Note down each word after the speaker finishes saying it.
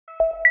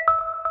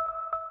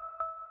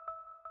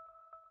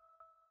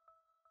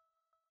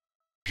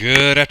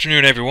Good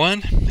afternoon,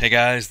 everyone. Hey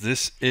guys,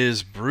 this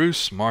is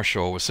Bruce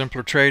Marshall with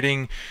Simpler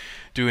Trading,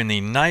 doing the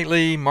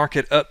nightly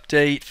market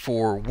update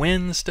for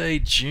Wednesday,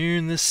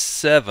 June the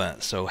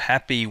 7th. So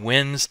happy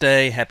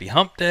Wednesday, happy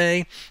hump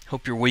day.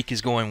 Hope your week is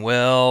going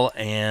well,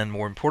 and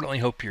more importantly,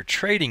 hope your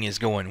trading is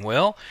going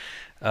well.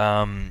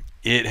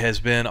 It has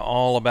been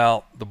all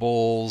about the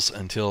bulls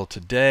until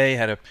today.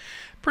 Had a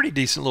pretty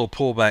decent little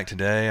pullback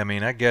today. I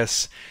mean, I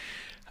guess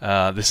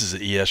this is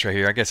the ES right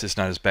here. I guess it's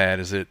not as bad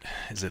as it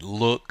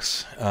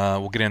looks.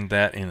 We'll get into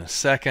that in a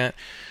second,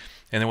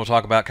 and then we'll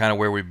talk about kind of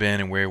where we've been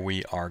and where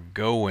we are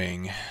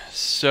going.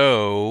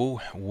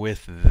 So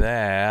with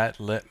that,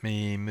 let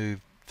me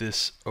move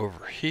this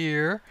over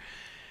here.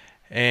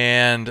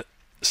 And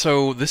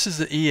so this is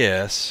the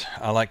ES.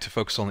 I like to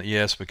focus on the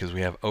ES because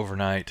we have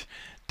overnight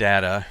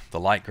data. The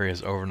light gray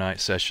is overnight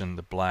session.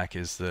 The black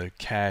is the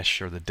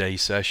cash or the day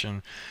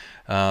session.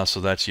 So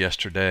that's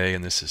yesterday,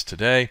 and this is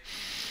today.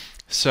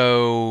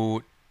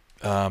 So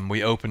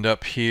we opened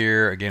up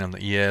here again on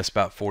the ES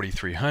about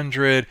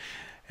 4,300,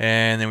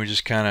 and then we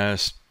just kind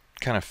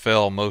of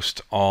fell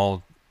most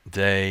all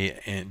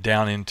day and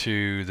down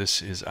into,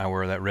 this is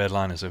where that red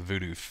line is a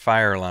voodoo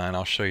fire line.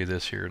 I'll show you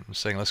this here in a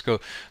second. Let's go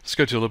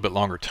to a little bit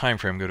longer time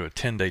frame. Go to a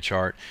 10-day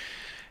chart,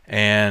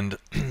 and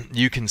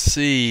you can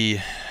see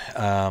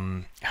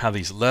how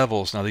these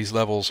levels, now these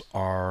levels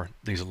are,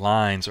 these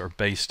lines are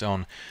based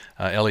on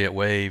Elliott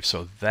wave.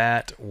 So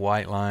that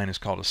white line is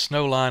called a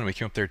snow line. We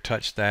came up there,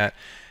 touched that,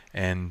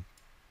 and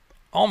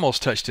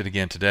almost touched it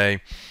again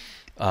today.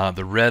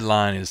 The red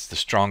line is the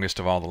strongest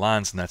of all the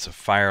lines, and that's a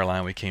fire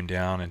line. We came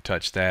down and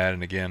touched that,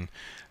 and again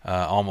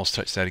almost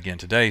touched that again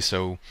today.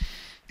 So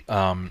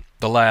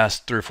the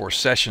last 3 or 4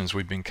 sessions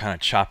we've been kind of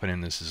chopping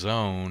in this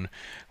zone,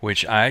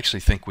 which I actually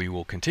think we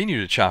will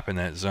continue to chop in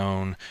that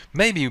zone.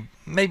 Maybe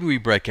we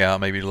break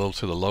out, maybe a little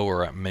to the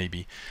lower,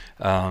 maybe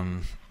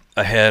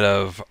ahead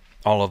of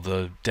all of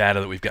the data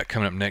that we've got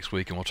coming up next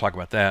week, and we'll talk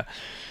about that.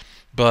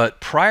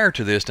 But prior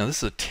to this, now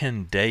this is a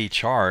 10-day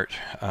chart.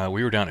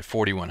 We were down at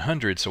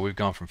 4,100, so we've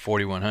gone from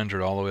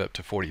 4,100 all the way up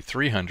to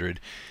 4,300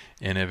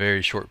 in a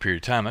very short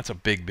period of time. That's a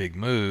big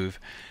move.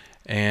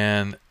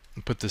 And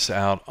put this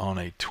out on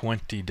a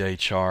 20-day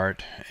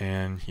chart,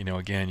 and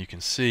again you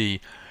can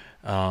see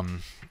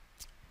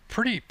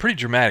pretty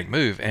dramatic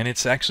move, and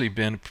it's actually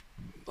been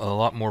a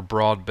lot more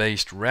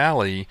broad-based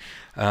rally.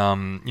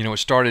 It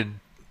started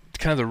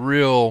kind of the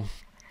real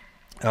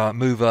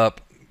move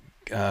up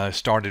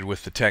started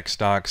with the tech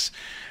stocks,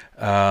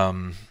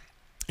 Nvidia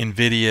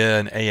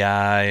and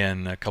AI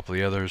and a couple of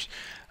the others,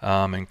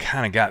 and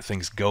kind of got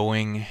things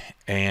going,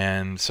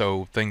 and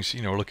so things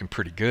are looking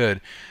pretty good.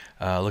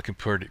 Looking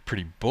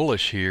pretty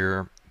bullish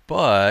here,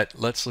 but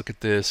let's look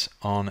at this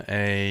on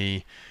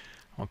a,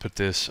 I'll put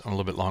this on a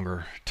little bit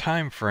longer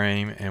time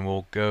frame, and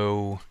we'll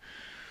go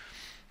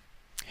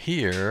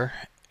here,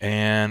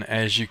 and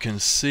as you can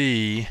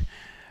see,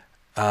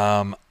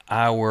 now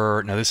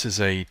this is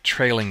a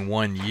trailing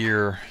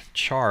 1-year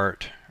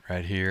chart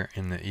right here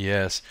in the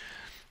ES.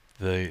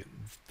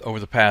 Over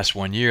the past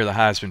 1 year, the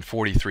high has been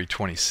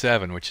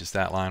 43.27, which is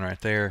that line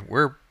right there.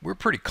 We're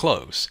pretty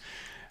close.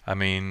 I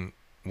mean,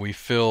 we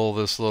fill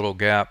this little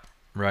gap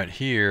right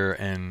here,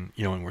 and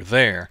and we're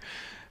there.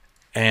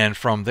 And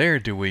from there,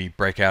 do we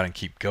break out and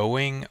keep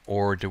going,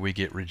 or do we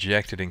get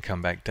rejected and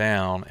come back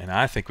down? And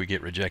I think we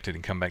get rejected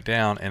and come back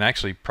down, and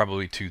actually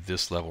probably to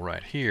this level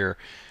right here,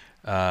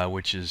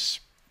 which is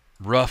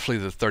roughly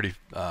the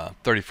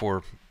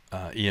 34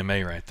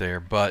 EMA right there.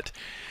 But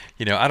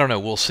I don't know.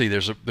 We'll see.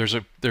 There's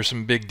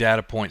some big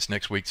data points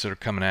next week that are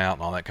coming out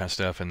and all that kind of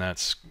stuff, and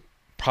that's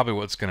probably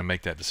what's going to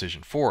make that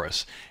decision for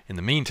us. In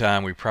the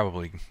meantime, we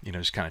probably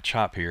just kind of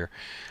chop here.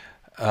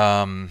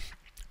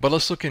 But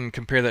let's look and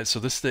compare that. So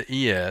this is the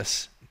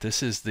ES,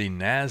 this is the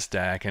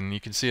NASDAQ, and you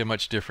can see a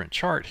much different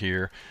chart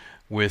here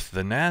with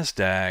the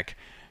NASDAQ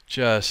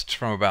just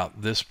from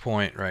about this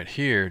point right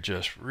here,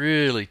 just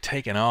really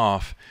taking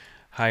off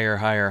higher,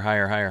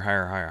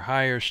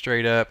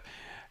 straight up,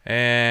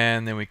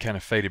 and then we kind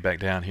of faded back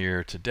down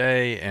here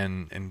today,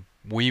 and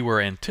we were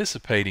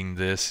anticipating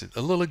this,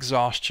 a little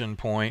exhaustion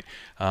point.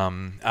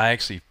 I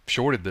actually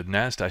shorted the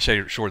NASDAQ.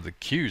 I shorted the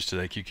Qs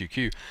today,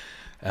 QQQ.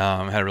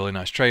 Had a really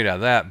nice trade out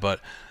of that. But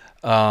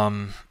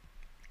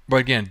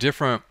again,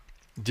 different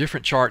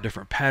chart,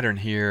 different pattern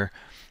here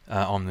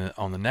on the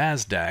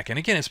NASDAQ. And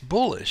again, it's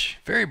bullish,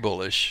 very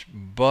bullish.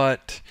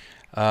 But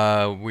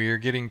we're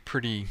getting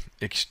pretty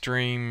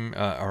extreme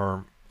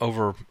or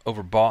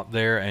overbought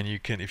there. And you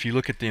can, if you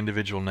look at the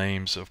individual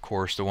names, of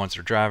course, the ones that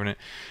are driving it.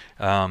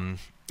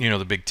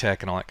 The big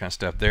tech and all that kind of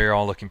stuff, they're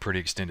all looking pretty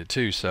extended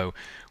too, so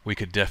we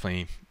could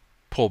definitely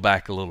pull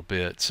back a little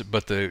bit.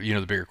 But the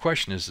bigger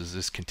question is, does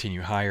this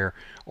continue higher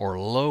or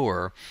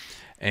lower?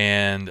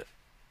 And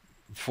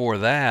for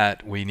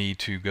that, we need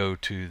to go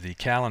to the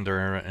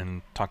calendar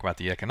and talk about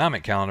the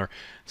economic calendar.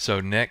 So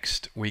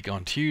next week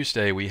on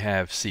Tuesday, we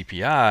have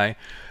CPI,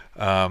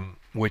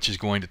 which is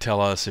going to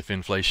tell us if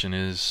inflation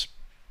is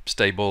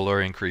stable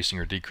or increasing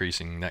or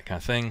decreasing, that kind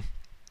of thing.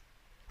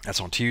 That's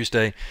on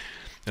Tuesday.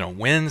 Then on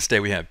Wednesday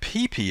we have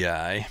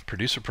PPI,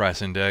 Producer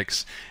Price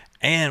Index,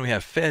 and we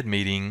have Fed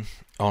meeting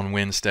on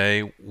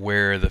Wednesday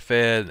where the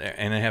Fed,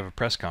 and they have a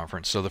press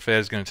conference. So the Fed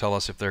is going to tell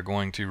us if they're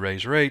going to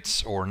raise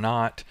rates or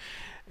not,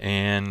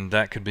 and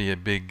that could be a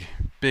big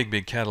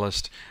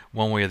catalyst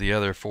one way or the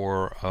other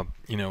for a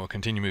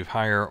continued move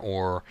higher,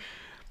 or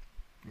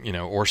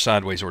or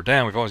sideways or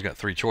down. We've always got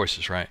three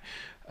choices, right?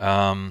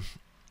 And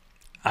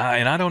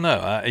I don't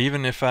know.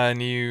 Even if I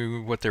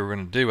knew what they were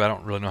going to do, I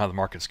don't really know how the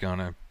market's going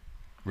to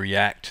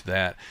react to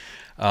that.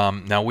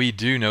 Now we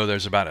do know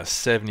there's about a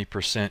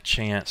 70%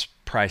 chance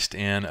priced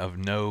in of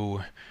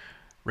no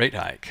rate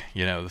hike.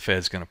 The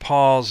Fed's going to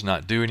pause,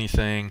 not do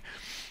anything.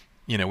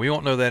 We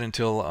won't know that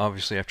until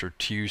obviously after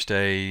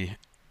Tuesday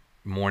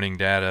morning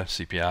data,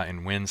 CPI,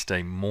 and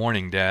Wednesday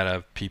morning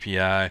data,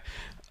 PPI,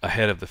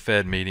 ahead of the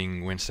Fed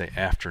meeting Wednesday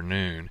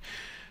afternoon.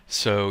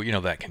 So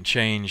that can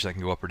change, that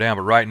can go up or down.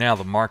 But right now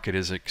the market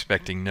is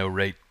expecting no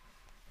rate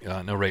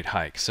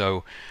hike.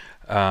 So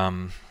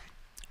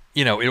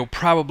it'll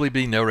probably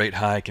be no rate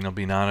hike, and it'll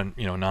be non-event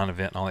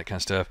and all that kind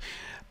of stuff.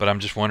 But I'm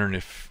just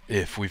wondering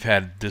if we've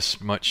had this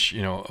much,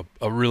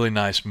 a really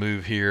nice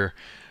move here,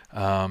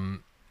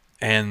 and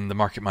the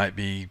market might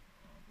be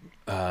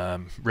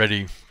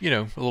ready,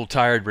 a little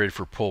tired, ready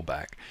for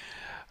pullback.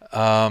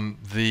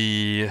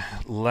 The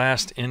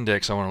last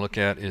index I want to look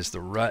at is the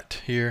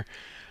RUT here.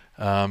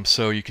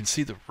 So you can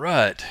see the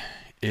RUT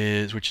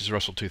which is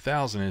Russell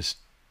 2000,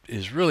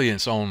 is really in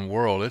its own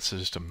world. It's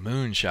just a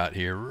moonshot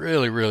here,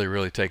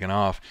 really taking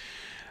off.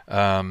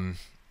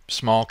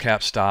 Small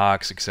cap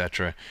stocks,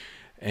 etc.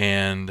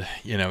 And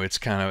it's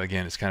kind of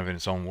in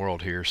its own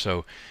world here.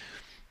 So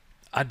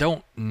I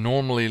don't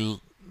normally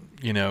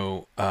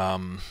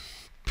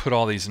put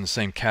all these in the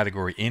same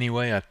category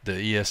anyway.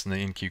 The ES and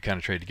the NQ kind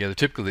of trade together.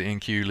 Typically the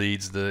NQ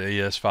leads, the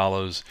ES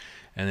follows,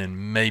 and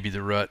then maybe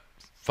the RUT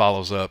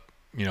follows up,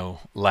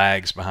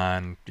 lags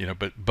behind,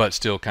 but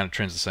still kind of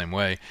trends the same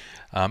way.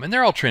 And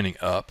they're all trending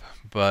up,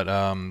 but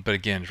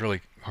again, it's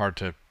really hard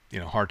to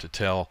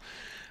tell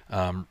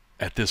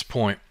at this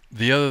point.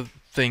 The other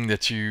thing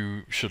that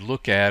you should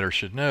look at or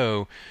should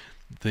know,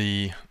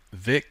 the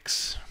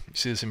VIX. You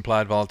see this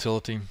implied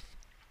volatility?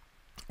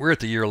 We're at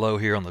the year low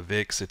here on the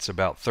VIX. It's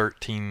about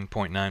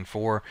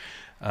 13.94,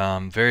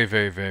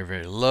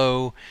 very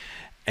low,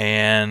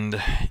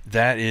 and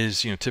that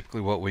is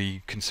typically what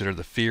we consider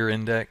the fear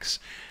index.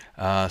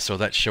 So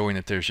that's showing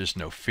that there's just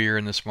no fear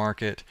in this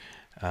market.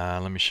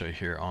 Let me show you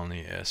here on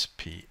the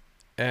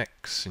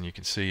SPX, and you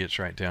can see it's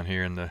right down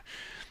here in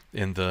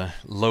the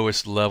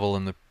lowest level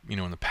in the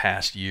in the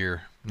past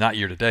year, not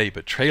year to date,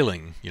 but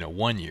trailing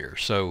 1 year.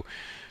 So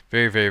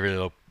very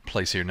low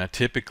place here. Now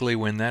typically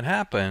when that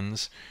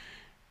happens,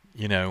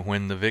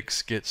 when the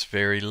VIX gets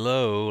very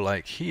low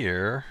like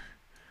here,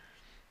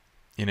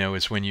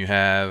 it's when you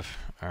have,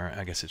 or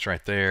I guess it's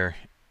right there,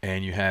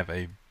 and you have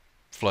a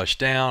flush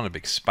down, a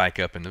big spike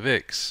up in the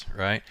VIX,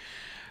 right?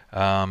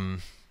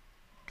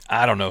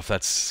 I don't know if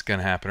that's going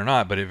to happen or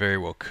not, but it very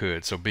well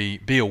could. So be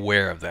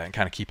aware of that and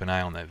kind of keep an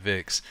eye on that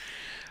VIX.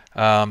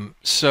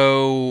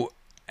 So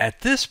at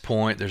this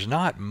point, there's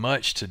not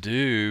much to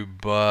do,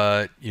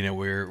 but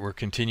we're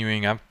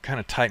continuing. I'm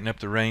kind of tightening up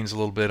the reins a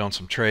little bit on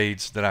some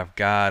trades that I've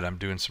got. I'm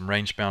doing some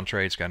range-bound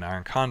trades. Got an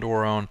iron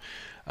condor on,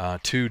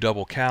 2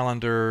 double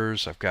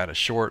calendars. I've got a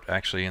short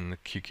actually in the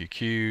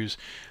QQQs.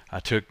 I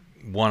took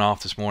one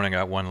off this morning. I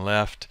got one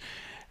left,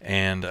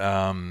 and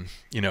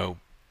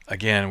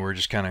again, we're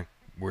just kind of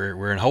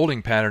we're in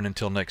holding pattern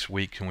until next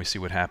week, and we see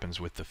what happens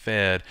with the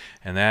Fed,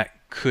 and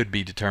that could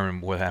be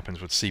determined what happens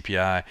with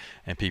CPI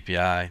and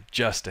PPI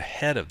just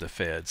ahead of the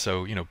Fed.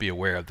 So be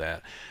aware of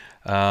that.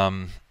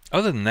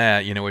 Other than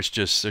that, there's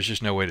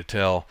just no way to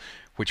tell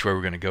which way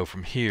we're going to go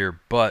from here.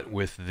 But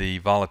with the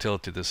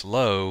volatility this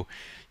low,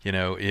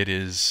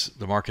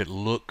 the market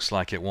looks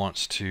like it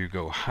wants to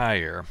go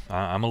higher.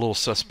 I'm a little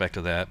suspect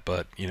of that,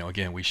 but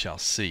again, we shall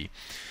see.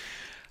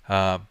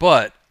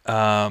 But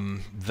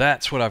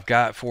that's what I've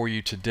got for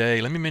you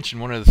today. Let me mention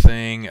one other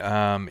thing.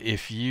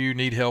 If you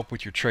need help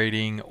with your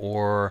trading,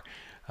 or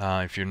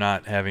if you're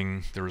not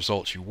having the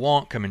results you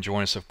want, come and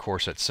join us, of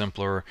course, at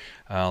Simpler.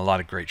 A lot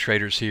of great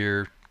traders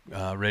here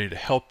ready to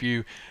help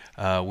you.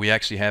 We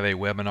actually have a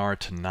webinar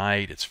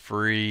tonight. It's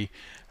free,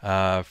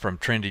 from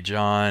Trendy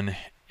John,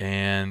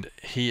 and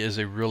he is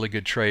a really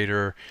good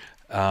trader.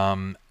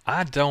 I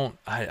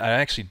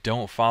actually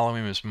don't follow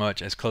him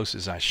as close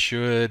as I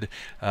should.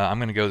 I'm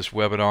going to go to this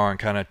webinar and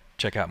kind of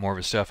check out more of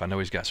his stuff. I know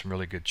he's got some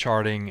really good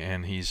charting,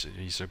 and he's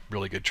a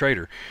really good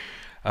trader.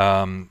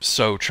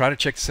 So try to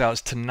check this out.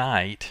 It's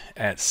tonight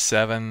at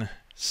 7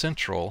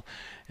 Central,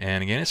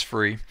 and again, it's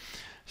free.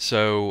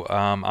 So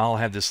I'll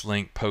have this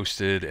link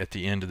posted at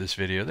the end of this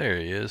video. There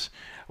he is.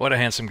 What a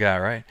handsome guy,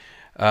 right?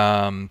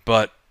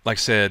 But like I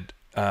said,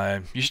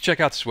 you should check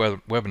out this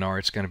webinar.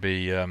 It's going to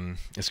be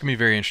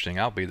very interesting.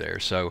 I'll be there.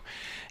 So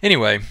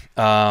anyway,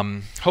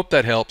 hope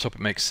that helps. Hope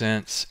it makes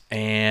sense.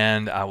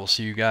 And I will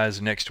see you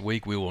guys next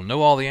week. We will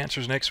know all the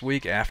answers next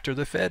week after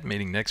the Fed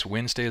meeting. Next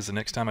Wednesday is the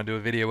next time I do a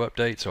video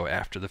update. So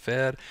after the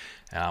Fed,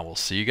 I will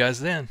see you guys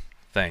then.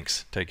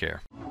 Thanks. Take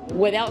care.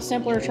 Without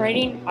simpler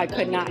trading, I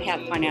could not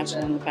have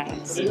financial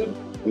independence.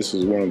 This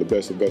is one of the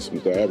best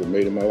investments I ever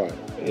made in my life.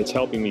 It's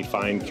helping me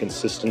find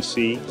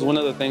consistency. It's one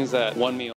of the things that won me